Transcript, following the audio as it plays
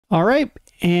All right,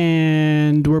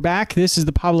 and we're back. This is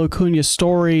the Pablo Acuña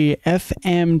story,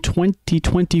 FM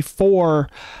 2024.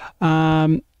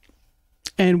 And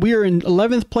we are in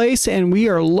 11th place, and we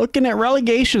are looking at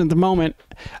relegation at the moment.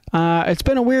 It's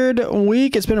been a weird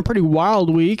week. It's been a pretty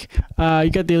wild week. You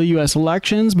got the U.S.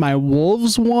 elections. My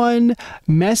Wolves won.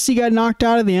 Messi got knocked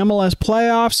out of the MLS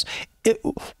playoffs.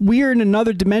 We are in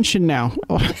another dimension now.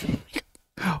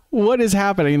 What is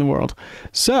happening in the world?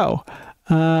 So,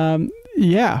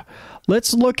 yeah,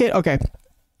 let's look at, okay,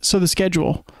 so the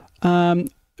schedule.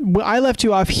 I left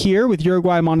you off here with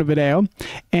Uruguay Montevideo,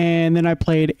 and then I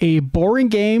played a boring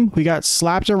game. We got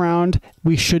slapped around.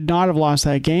 We should not have lost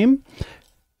that game.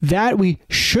 That we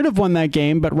should have won that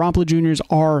game, but Rampla Juniors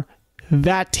are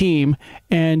that team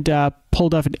and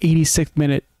pulled off an 86th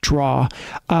minute draw.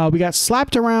 We got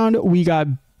slapped around.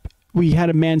 We had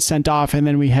a man sent off, and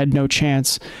then we had no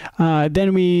chance.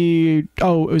 Then it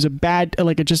was a bad,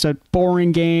 just a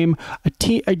boring game,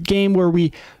 a game where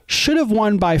we should have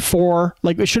won by 4.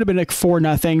 Like, it should have been like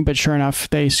 4-0, but sure enough,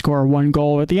 they score 1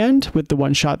 goal at the end with the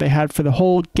one shot they had for the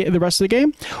rest of the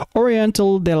game.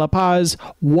 Oriental de La Paz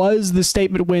was the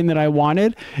statement win that I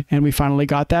wanted, and we finally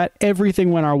got that.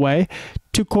 Everything went our way.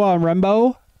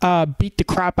 Tucuarembó beat the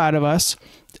crap out of us.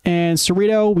 And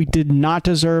Cerrito, we did not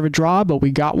deserve a draw, but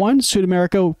we got one.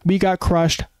 Sudamerica, we got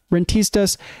crushed.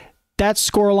 Rentistas, that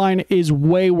scoreline is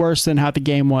way worse than how the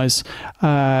game was.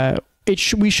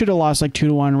 We should have lost like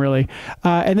 2-1, really.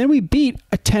 And then we beat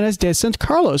Atenas de San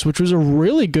Carlos, which was a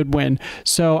really good win.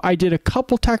 So I did a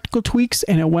couple tactical tweaks,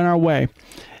 and it went our way.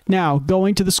 Now,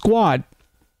 going to the squad.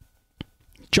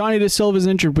 Johnny Da Silva is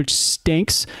injured, which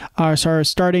stinks. Our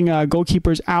starting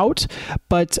goalkeeper's out.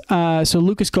 But so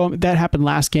Lucas Gomez, that happened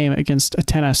last game against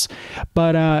Atenas.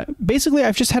 But basically,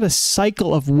 I've just had a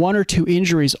cycle of 1 or 2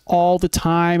 injuries all the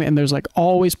time, and there's like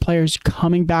always players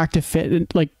coming back to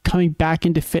coming back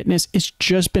into fitness. It's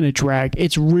just been a drag.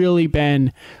 It's really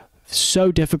been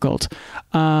so difficult.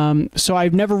 So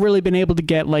I've never really been able to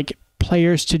get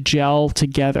players to gel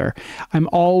together. I'm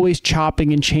always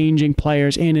chopping and changing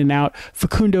players in and out.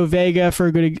 Facundo Vega,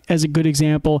 as a good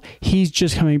example, he's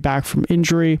just coming back from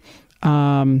injury.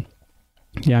 The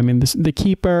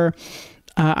keeper.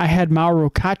 I had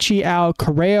Mauro Cacci out.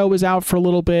 Correa was out for a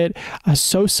little bit.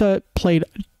 Sosa played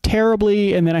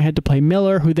terribly, and then I had to play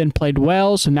Miller, who then played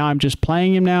well, so now I'm just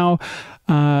playing him now.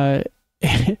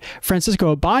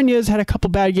 Francisco Ibanez had a couple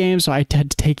bad games, so I had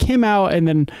to take him out, and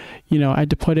then I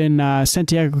had to put in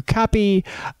Santiago Capi.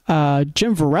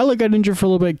 Jim Varela got injured for a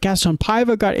little bit. Gaston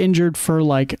Paiva got injured for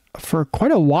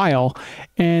quite a while,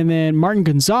 and then Martin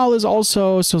Gonzalez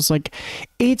also. So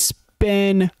it's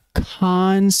been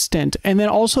constant. And then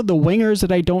also the wingers that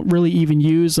I don't really even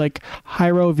use, like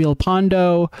Jairo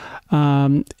Villalpando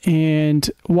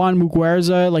and Juan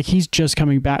Muguerza, he's just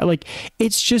coming back.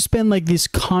 It's just been this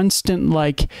constant,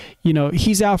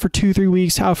 he's out for 2-3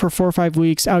 weeks, out for 4 or 5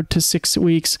 weeks, out to 6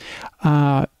 weeks,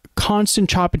 constant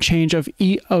chop and change of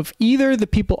either the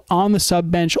people on the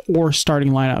sub bench or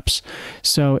starting lineups.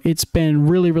 So it's been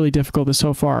really, really difficult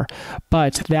so far.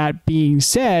 But that being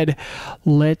said,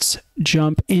 let's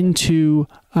jump into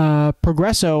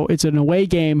Progreso. It's an away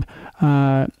game,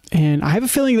 and I have a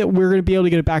feeling that we're going to be able to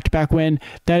get a back-to-back win.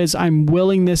 That is, I'm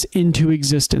willing this into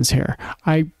existence here.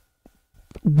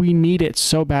 We need it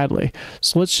so badly.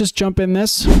 So let's just jump in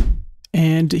this.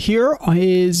 And here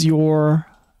is your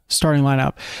starting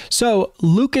lineup. So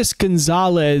Lucas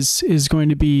Gonzalez is going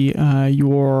to be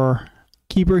your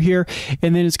keeper here,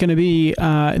 and then it's going to be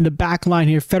in the back line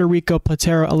here, Federico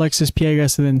Platero, Alexis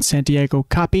Piegas, and then Santiago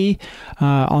Capi.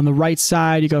 On the right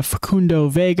side, you got Facundo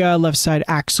Vega, left side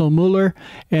Axel Muller,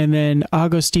 and then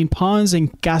Agustin Pons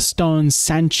and Gaston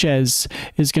Sanchez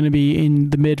is going to be in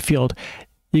the midfield.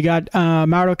 You got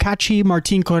Mauro Cacci,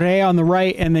 Martin Correa on the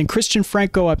right, and then Christian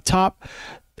Franco up top.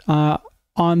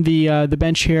 On the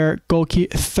bench here,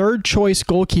 third choice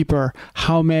goalkeeper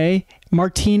Jaume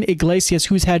Martin Iglesias,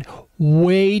 who's had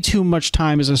way too much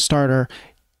time as a starter.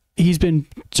 He's been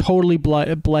totally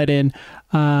bled in,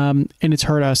 and it's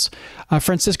hurt us.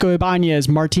 Francisco Ibanez,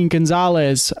 Martin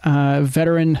Gonzalez,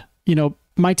 veteran,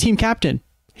 my team captain.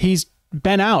 He's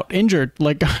been out injured,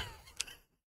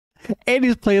 and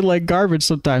he's played like garbage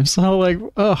sometimes. So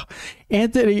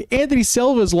Anthony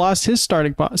Silva's lost his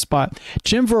starting spot.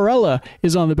 Jim Varela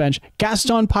is on the bench.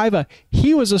 Gaston Paiva,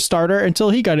 he was a starter until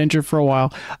he got injured for a while.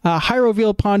 Jairo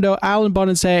Villalpando, Alan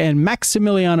Bonance, and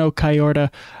Maximiliano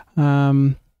Cayorta.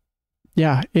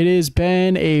 It has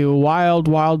been a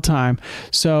wild time.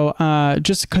 So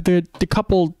just the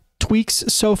couple tweaks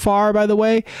so far, by the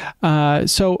way.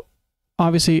 So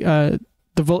obviously,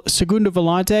 the Segundo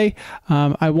Volante,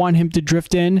 I want him to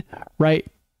drift in right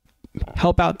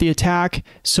help out the attack,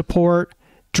 support,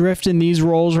 drift in these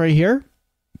roles right here.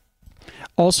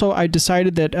 Also, I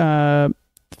decided that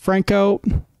Franco,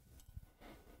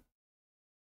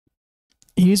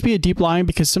 he needs to be a deep line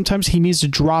because sometimes he needs to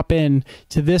drop in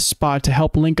to this spot to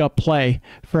help link up play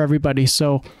for everybody.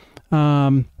 So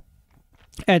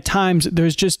at times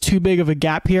there's just too big of a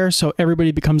gap here, so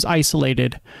everybody becomes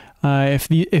isolated.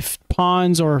 If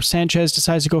Pons or Sanchez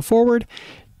decides to go forward,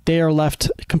 they are left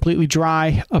completely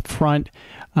dry up front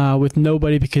with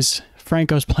nobody because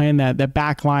Franco's playing that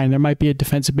back line. There might be a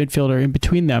defensive midfielder in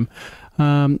between them.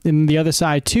 And the other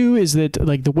side too is that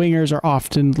like the wingers are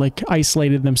often like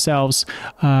isolated themselves,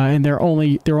 and their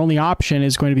only option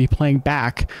is going to be playing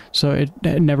back. So it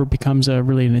never becomes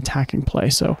really an attacking play.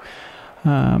 So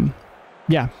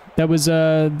yeah, that was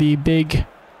the big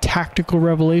tactical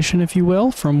revelation, if you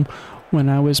will, from when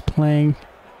I was playing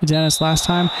Dennis last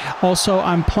time. Also,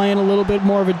 I'm playing a little bit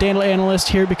more of a data analyst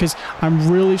here because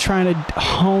I'm really trying to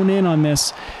hone in on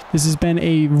this. This has been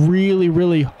a really,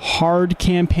 really hard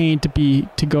campaign to be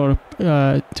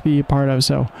a part of.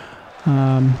 So,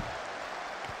 not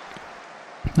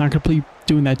gonna be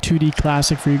doing that 2D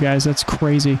classic for you guys. That's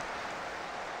crazy.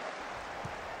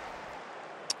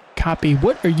 Copy.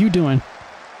 What are you doing?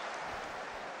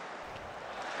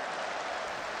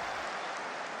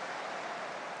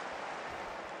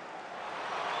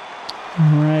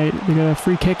 All right, we got a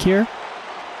free kick here.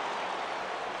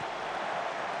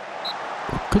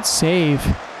 Good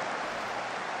save.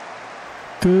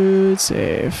 Good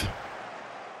save.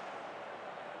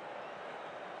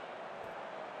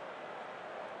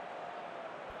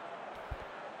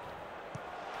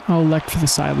 I'll elect for the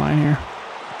sideline here.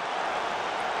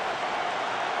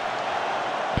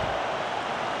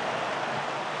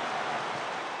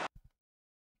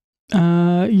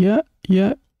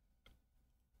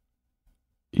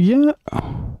 Yeah.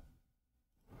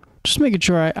 Just making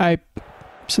sure I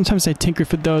sometimes I tinker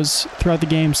with those throughout the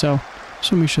game, so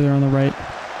just want to make sure they're on the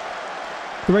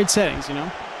right settings, you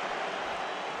know?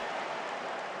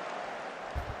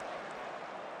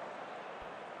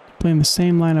 Playing the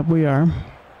same lineup we are.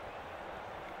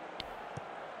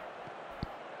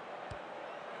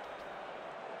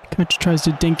 Coach tries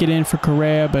to dink it in for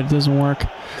Correa, but it doesn't work.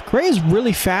 Correa's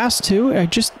really fast too. I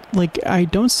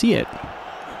don't see it.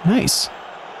 Nice.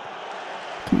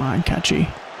 Come on,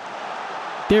 Kachi.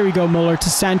 There we go, Muller to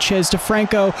Sanchez to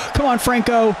Franco. Come on,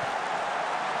 Franco.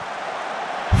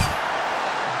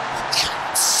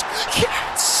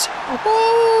 Yes.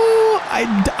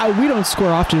 Oh, we don't score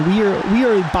often. We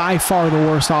are by far the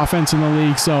worst offense in the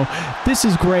league. So this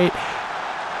is great.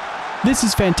 This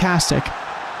is fantastic.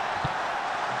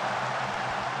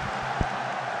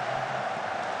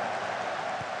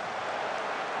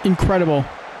 Incredible.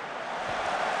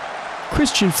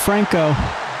 Christian Franco.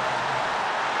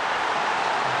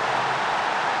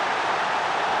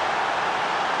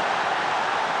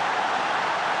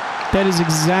 That is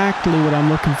exactly what I'm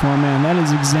looking for, man. That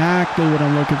is exactly what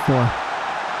I'm looking for.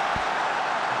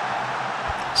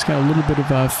 He's got a little bit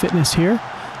of fitness here.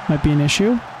 Might be an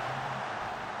issue.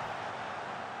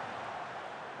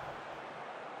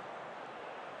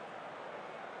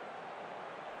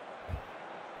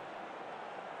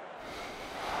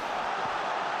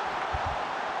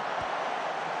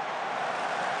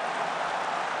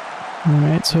 All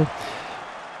right, so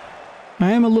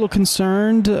I am a little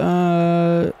concerned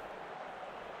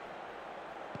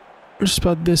just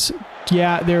about this.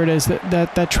 Yeah, there it is.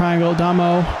 That triangle,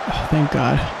 Damo. Oh, thank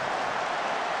God.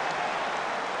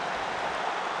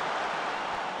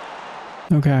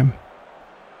 Okay.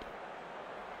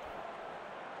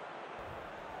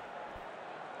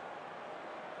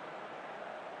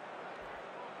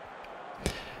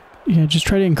 Yeah, just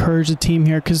try to encourage the team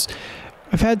here because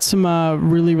I've had some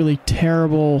really, really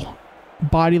terrible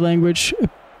body language,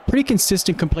 pretty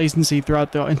consistent complacency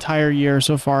throughout the entire year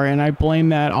so far, and I blame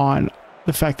that on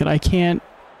the fact that I can't,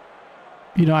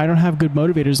 I don't have good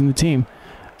motivators in the team,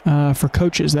 for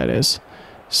coaches, that is.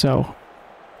 So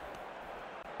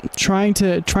trying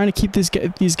to keep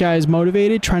these guys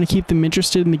motivated, trying to keep them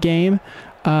interested in the game,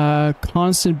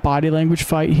 constant body language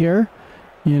fight here,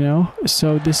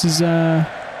 so this is an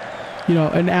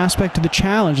aspect of the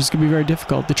challenge. It's going to be very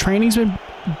difficult. The training's been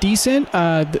decent.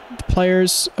 The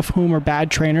players of whom are bad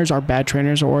trainers,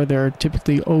 or they're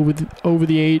typically over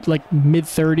the age, like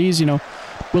mid-30s.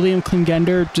 William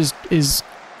Klingender just is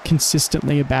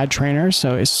consistently a bad trainer.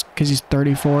 So it's because he's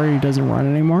 34, he doesn't run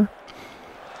anymore.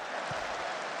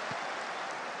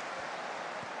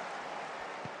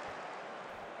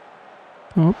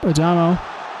 Oh, Adamo.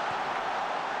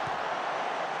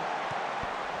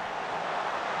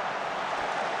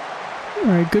 All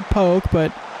right, good poke,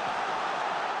 but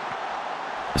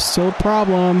Still a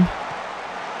problem.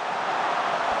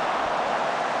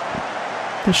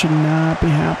 This should not be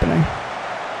happening.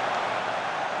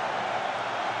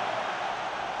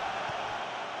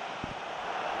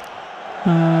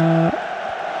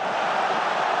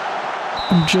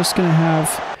 I'm just going to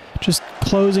have just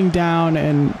closing down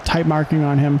and tight marking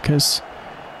on him because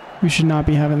we should not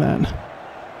be having that.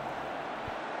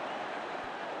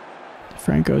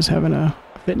 Franco's having a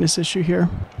fitness issue here.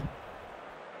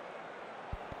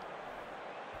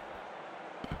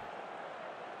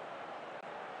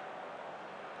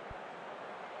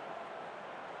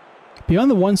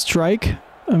 Beyond the one strike,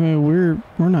 I mean,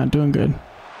 we're not doing good.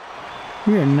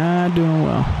 We are not doing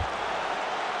well.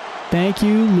 Thank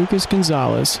you, Lucas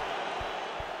Gonzalez.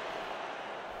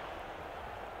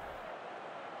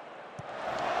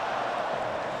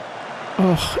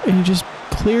 Oh, and he just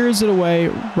clears it away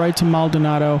right to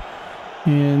Maldonado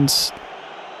and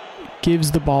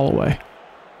gives the ball away.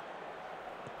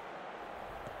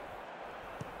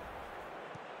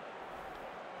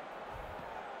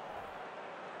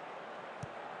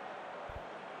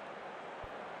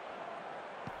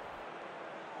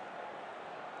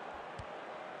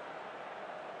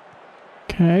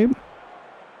 Okay.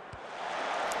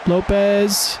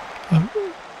 Lopez,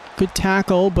 good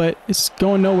tackle, but it's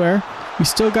going nowhere. We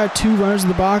still got 2 runners in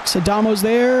the box. Adamo's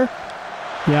there.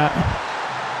 Yeah.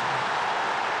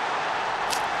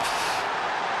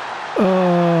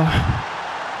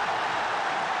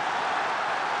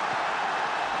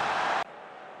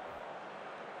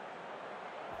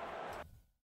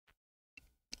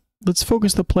 Let's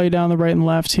focus the play down the right and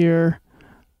left here.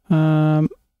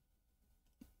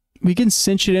 We can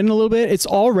cinch it in a little bit. It's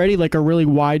already like a really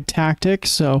wide tactic,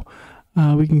 so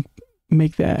we can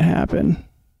make that happen.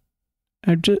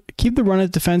 Just keep the run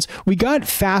at defense. We got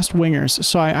fast wingers,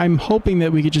 so I'm hoping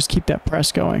that we could just keep that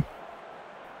press going.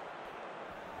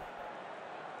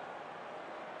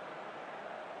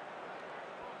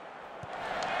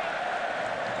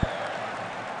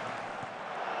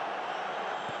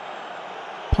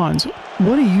 Pons,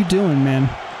 what are you doing, man?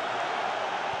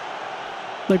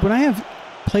 Like, when I have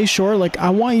play short, like, I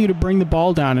want you to bring the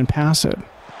ball down and pass it.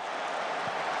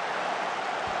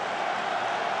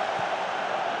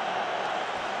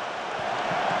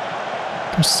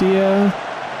 Garcia,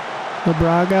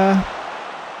 Labraga.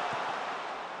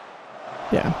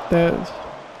 Yeah,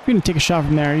 if you can take a shot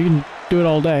from there, you can do it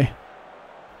all day.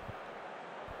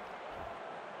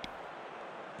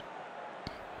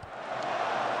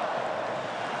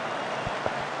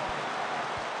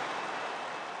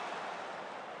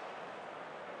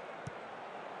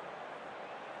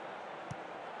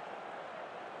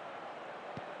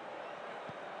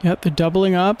 Yep, they're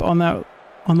doubling up on that,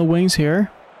 on the wings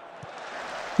here.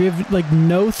 We have like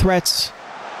no threats.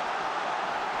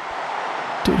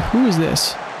 Dude, who is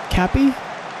this? Cappy?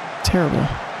 Terrible.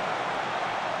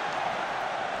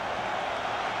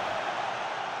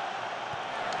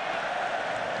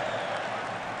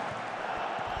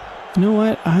 You know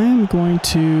what? I'm going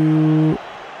to...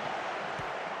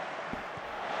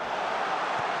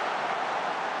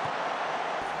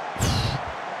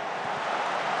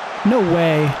 No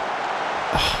way.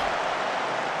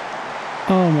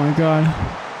 Oh my god.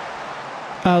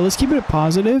 Let's keep it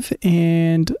positive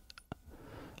and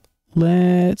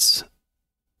let's...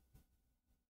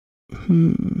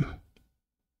 I'm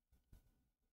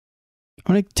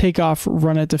going to take off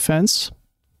run at defense.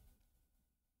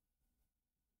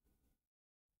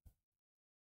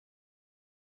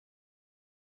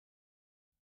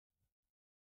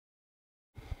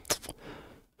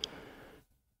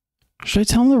 Should I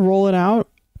tell him to roll it out?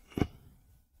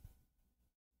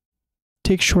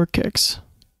 Take short kicks.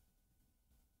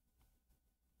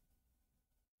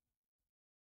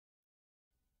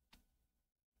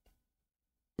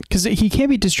 Because he can't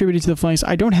be distributed to the flanks.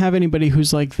 I don't have anybody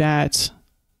who's like that.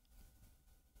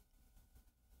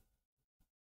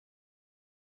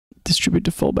 Distribute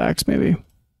to fullbacks, maybe.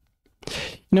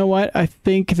 You know what? I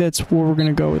think that's where we're going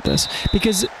to go with this.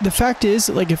 Because the fact is,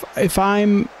 like, if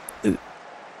I'm...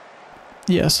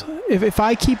 Yes. If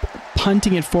I keep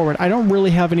punting it forward, I don't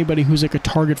really have anybody who's like a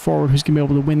target forward who's going to be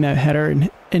able to win that header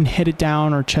and hit it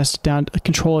down or chest it down,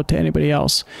 control it to anybody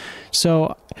else.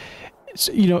 So,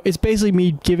 you know, it's basically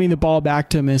me giving the ball back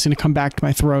to him and it's going to come back to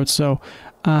my throat. So,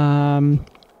 yeah,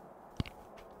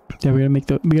 we gotta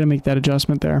make that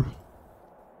adjustment there.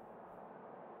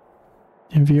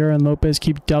 And Vieira and Lopez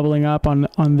keep doubling up on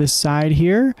this side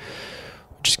here,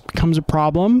 which becomes a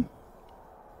problem.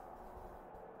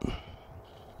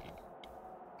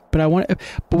 But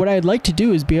what I'd like to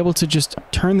do is be able to just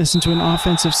turn this into an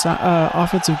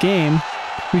offensive game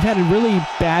We've had a really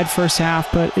bad first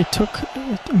half, but it took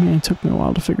me a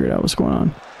while to figure it out what's going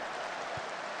on.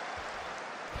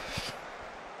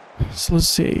 So let's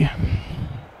see.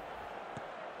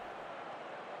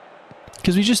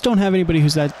 Because we just don't have anybody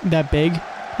who's that big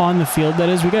on the field. That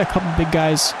is, we got a couple big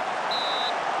guys.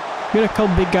 We got a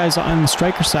couple big guys on the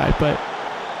striker side, but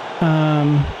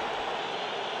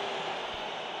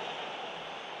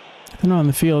if they're not on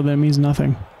the field, that means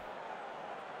nothing.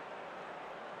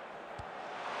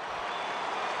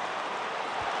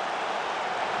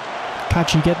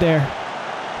 Kachi, get there.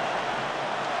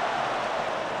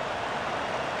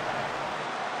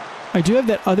 I do have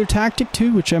that other tactic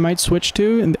too, which I might switch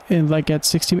to, and like at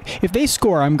 60. If they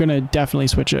score, I'm gonna definitely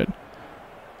switch it.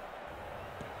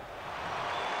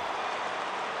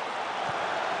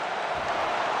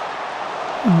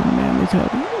 Oh man, they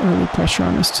got early pressure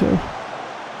on us too.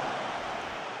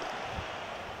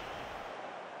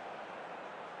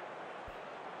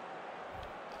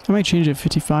 I might change it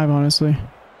 55, honestly.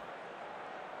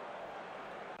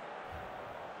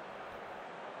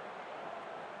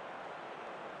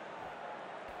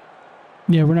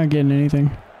 Yeah, we're not getting anything.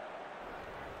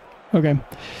 Okay.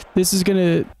 This is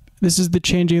the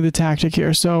changing of the tactic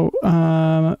here. So,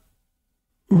 we're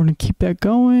gonna keep that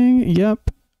going.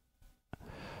 Yep.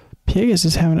 Piegas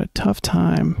is having a tough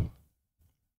time.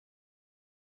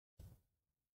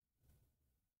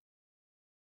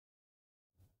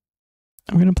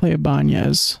 I'm gonna play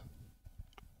Ibanez.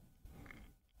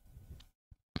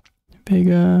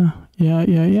 Vega.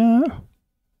 Yeah.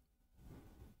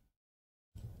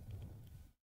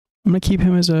 I'm going to keep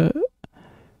him as a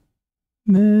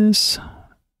Miss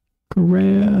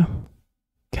Correa,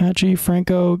 Kachi,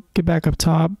 Franco, get back up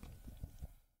top.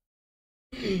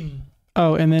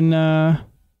 Oh, and then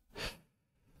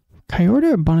Coyote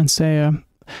or Bonansea. I'm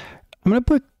going to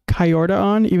put Coyote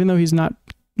on, even though he's not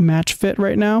match fit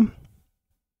right now.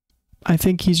 I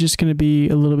think he's just going to be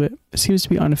a little bit, seems to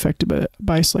be unaffected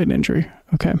by a slight injury.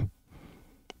 Okay.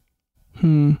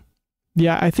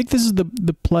 Yeah, I think this is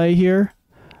the play here.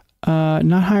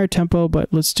 Not higher tempo, but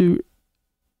let's do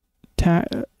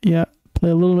play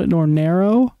a little bit more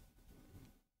narrow.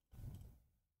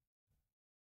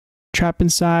 Trap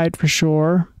inside for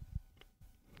sure.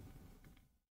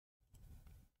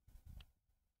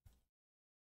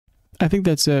 I think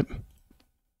that's it.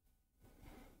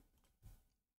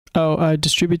 Oh,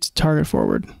 distribute to target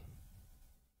forward.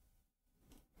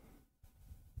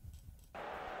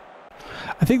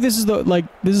 I think this is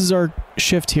this is our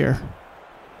shift here.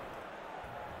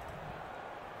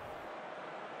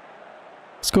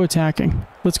 Let's go attacking.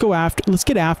 Let's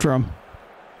get after him.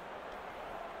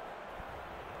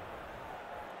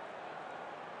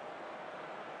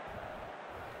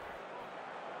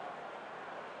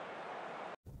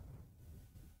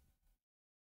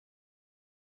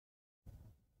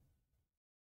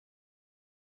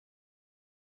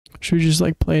 Should we just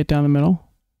play it down the middle?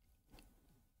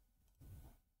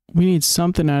 We need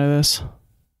something out of this.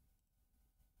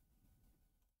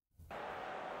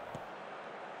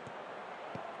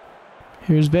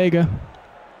 Here's Vega.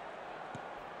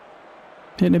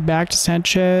 Hitting it back to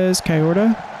Sanchez.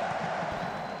 Coyote.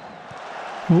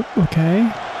 Oh,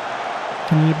 okay.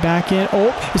 Getting it back in. Oh,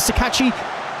 it's Takachi.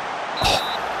 Oh.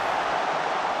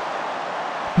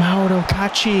 Mauro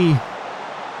Kachi.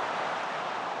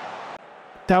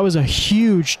 That was a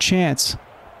huge chance.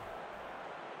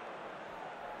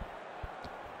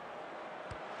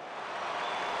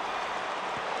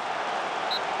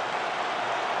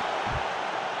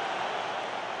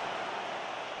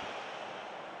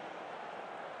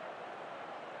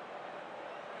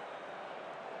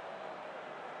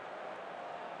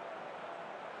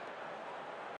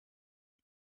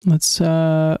 Let's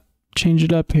change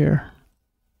it up here.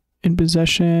 In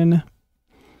possession,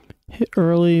 hit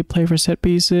early, play for set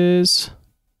pieces.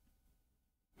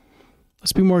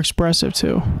 Let's be more expressive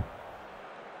too.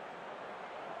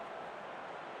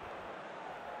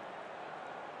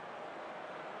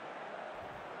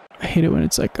 I hate it when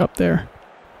it's up there.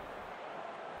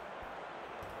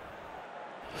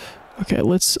 Okay,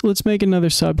 let's make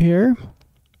another sub here.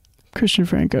 Christian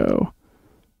Franco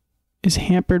is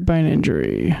hampered by an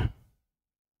injury.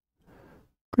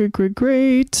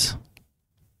 Great.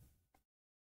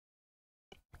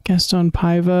 Gaston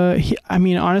Paiva. I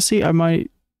mean, honestly, I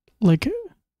might,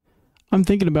 I'm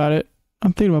thinking about it.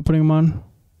 I'm thinking about putting him on.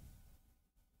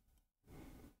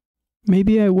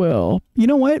 Maybe I will. You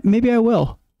know what? Maybe I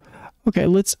will. Okay,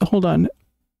 hold on.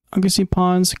 Augustine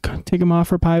Pons, take him off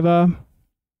for Paiva.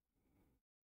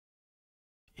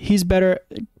 He's better.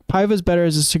 Paiva's better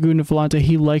as a Segunda Volante.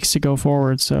 He likes to go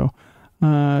forward, so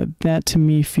That to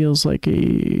me feels like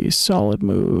a solid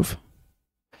move.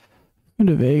 And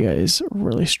Vega is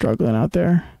really struggling out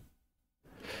there.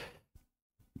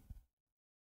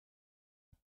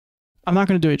 I'm not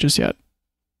going to do it just yet.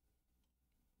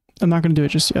 I'm not going to do it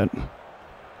just yet.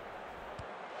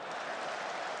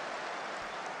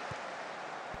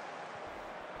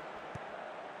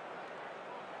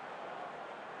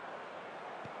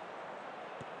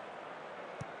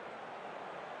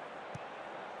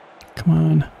 Come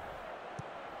on.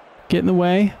 Get in the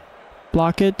way.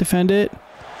 Block it. Defend it.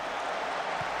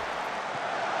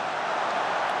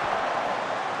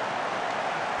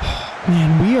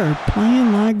 Man, we are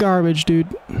playing like garbage,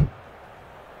 dude.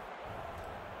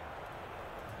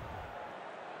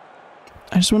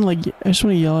 I just want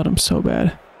to yell at him so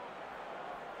bad.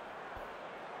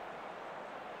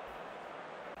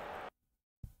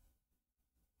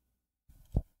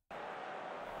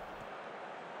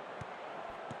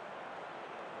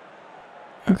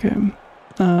 Okay.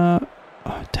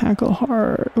 Tackle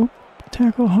hard. Oop.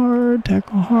 Tackle hard.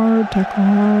 Tackle hard. Tackle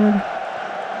hard.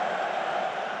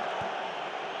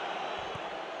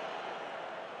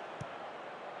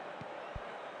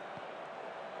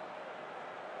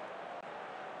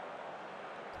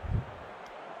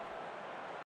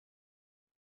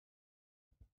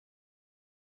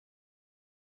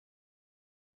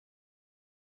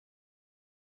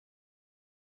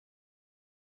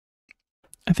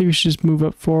 I think we should just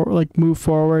move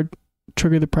forward,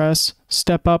 trigger the press,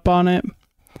 step up on it,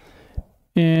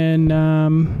 and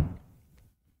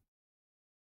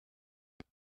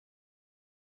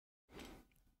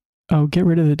oh, get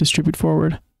rid of the distribute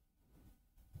forward.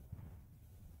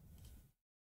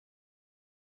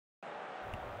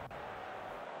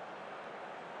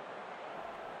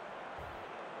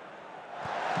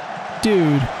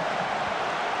 Dude,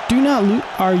 do not lose.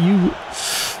 Are you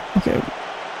okay?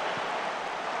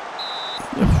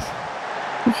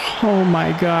 Oh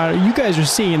my god, you guys are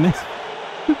seeing this.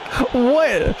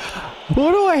 What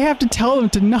do I have to tell them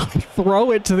to not throw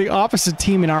it to the opposite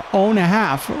team in our own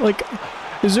half? Like,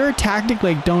 is there a tactic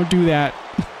like don't do that?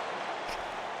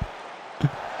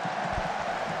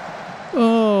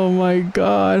 Oh my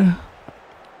god.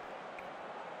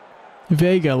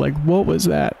 Vega, like what was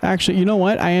that? Actually, you know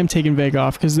what? I am taking Vega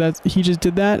off because he just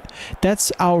did that.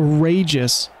 That's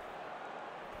outrageous.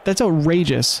 That's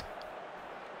outrageous.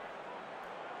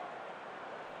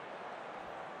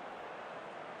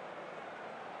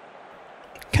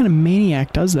 What kind of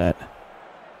maniac does that?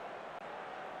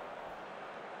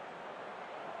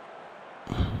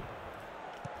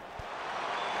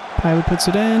 Paiva puts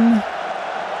it in.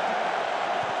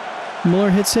 Muller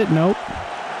hits it. Nope.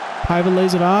 Paiva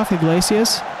lays it off.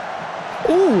 Iglesias.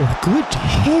 Oh, good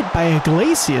hit by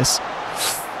Iglesias.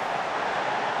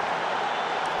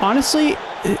 Honestly,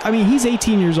 I mean, he's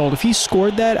 18 years old. If he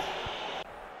scored that...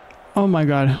 Oh my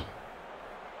god.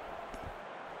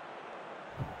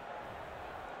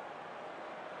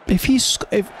 If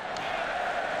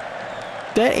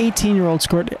that 18-year-old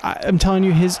scored, I'm telling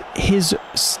you, his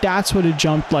stats would have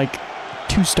jumped like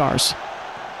 2 stars.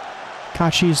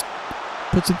 Kachi's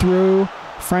puts it through.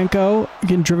 Franco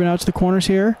getting driven out to the corners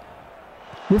here.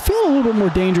 We're feeling a little bit more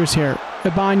dangerous here.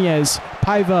 Ibanez,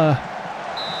 Paiva.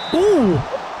 Ooh!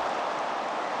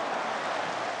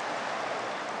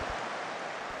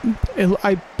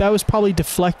 That was probably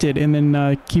deflected, and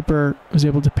then keeper was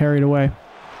able to parry it away.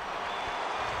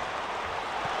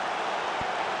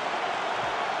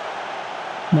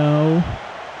 No.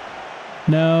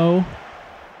 No.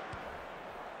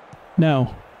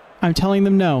 No. I'm telling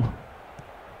them no.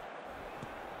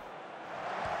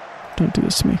 Don't do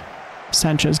this to me.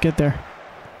 Sanchez, get there.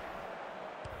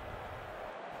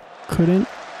 Couldn't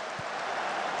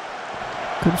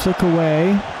flick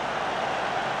away.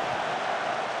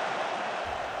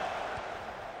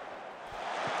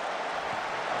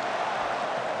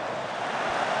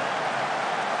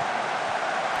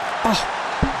 Oh.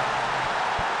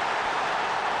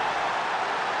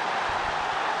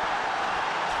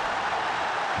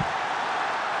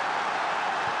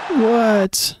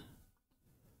 What?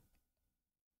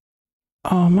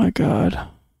 Oh my god.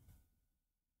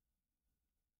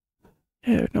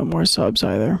 Yeah, no more subs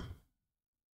either.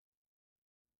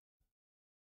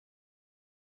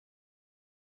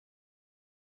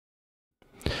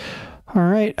 All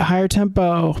right, higher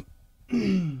tempo.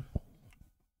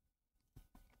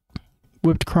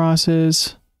 Whipped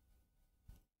crosses.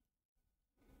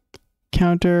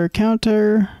 Counter,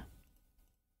 counter.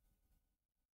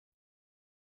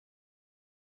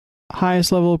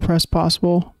 Highest level of press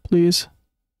possible, please.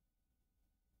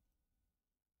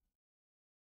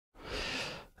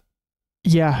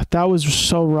 Yeah, that was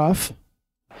so rough.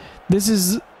 This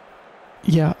is,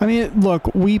 yeah. I mean,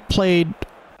 look, we played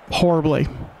horribly.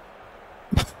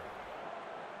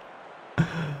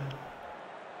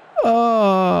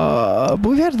 But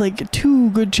we've had like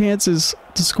 2 good chances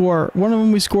to score. One of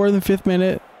them we scored in the 5th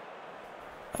minute.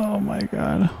 Oh my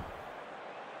God.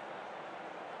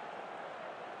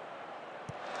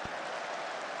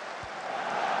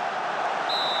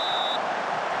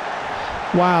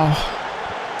 Wow.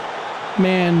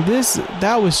 Man,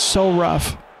 that was so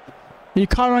rough. You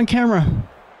caught it on camera.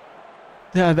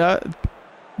 Yeah,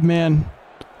 man.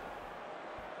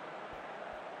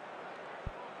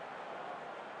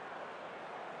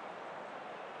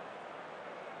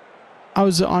 I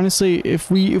was honestly,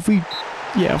 if we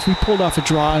pulled off a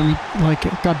draw and we like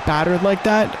got battered like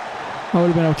that, I would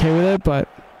have been okay with it, but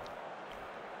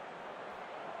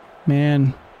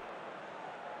man,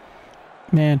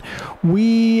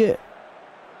 we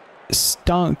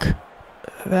stunk.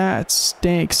 That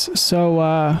stinks. So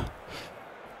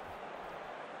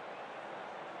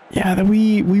yeah, that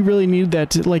we really needed that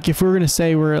to, like, if we were gonna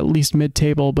say we're at least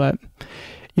mid-table, but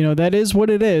you know, that is what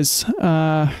it is.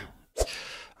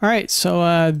 All right,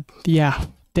 so yeah,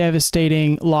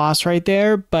 devastating loss right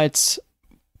there, but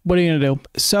what are you gonna do?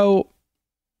 So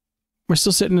we're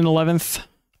still sitting in 11th.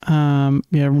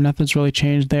 Yeah, nothing's really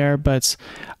changed there, but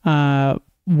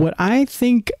what I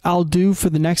think I'll do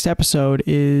for the next episode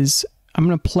is I'm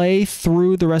gonna play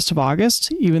through the rest of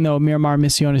August, even though Miramar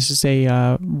Misiones is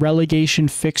a relegation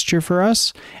fixture for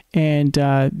us, and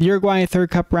the Uruguayan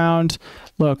third cup round.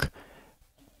 Look,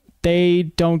 they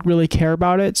don't really care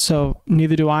about it, so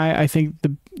neither do I. I think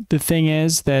the thing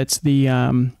is that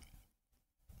the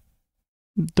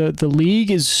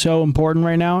league is so important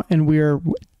right now, and we're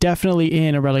definitely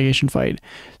in a relegation fight.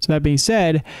 So that being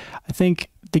said, I think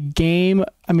the game,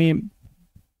 I mean,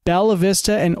 Bella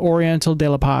Vista and Oriental de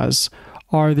La Paz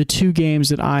are the 2 games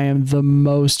that I am the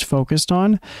most focused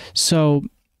on. So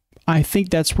I think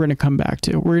that's what we're going to come back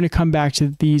to. We're going to come back to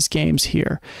these games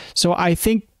here. So I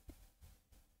think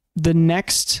the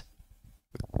next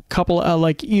couple,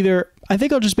 like either, I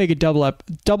think I'll just make a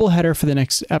double header for the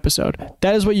next episode.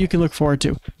 That is what you can look forward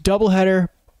to. Double header.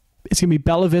 It's going to be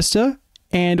Bella Vista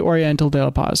and Oriental de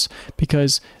La Paz,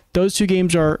 because those 2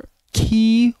 games are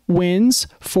key wins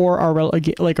for our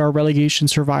relegation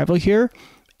survival here,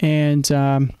 and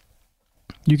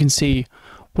you can see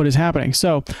what is happening.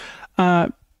 So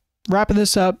wrapping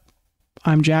this up,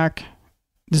 I'm Jack.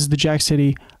 This is the Jack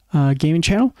City gaming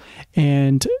channel,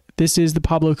 and this is the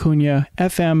Pablo Acuña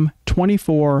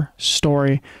FM24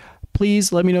 story.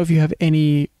 Please let me know if you have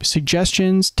any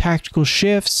suggestions, tactical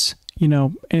shifts, you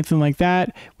know, anything like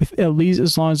that, with at least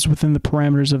as long as it's within the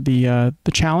parameters of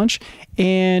the challenge.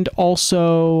 And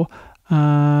also,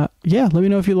 yeah, let me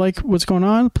know if you like what's going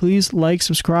on. Please like,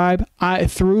 subscribe.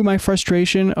 Through my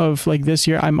frustration of like this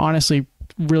year, I'm honestly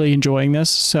really enjoying this.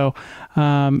 So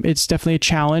it's definitely a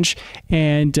challenge,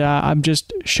 and I'm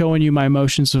just showing you my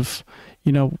emotions of,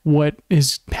 you know, what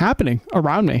is happening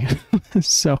around me.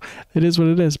 So it is what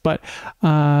it is. But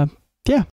yeah,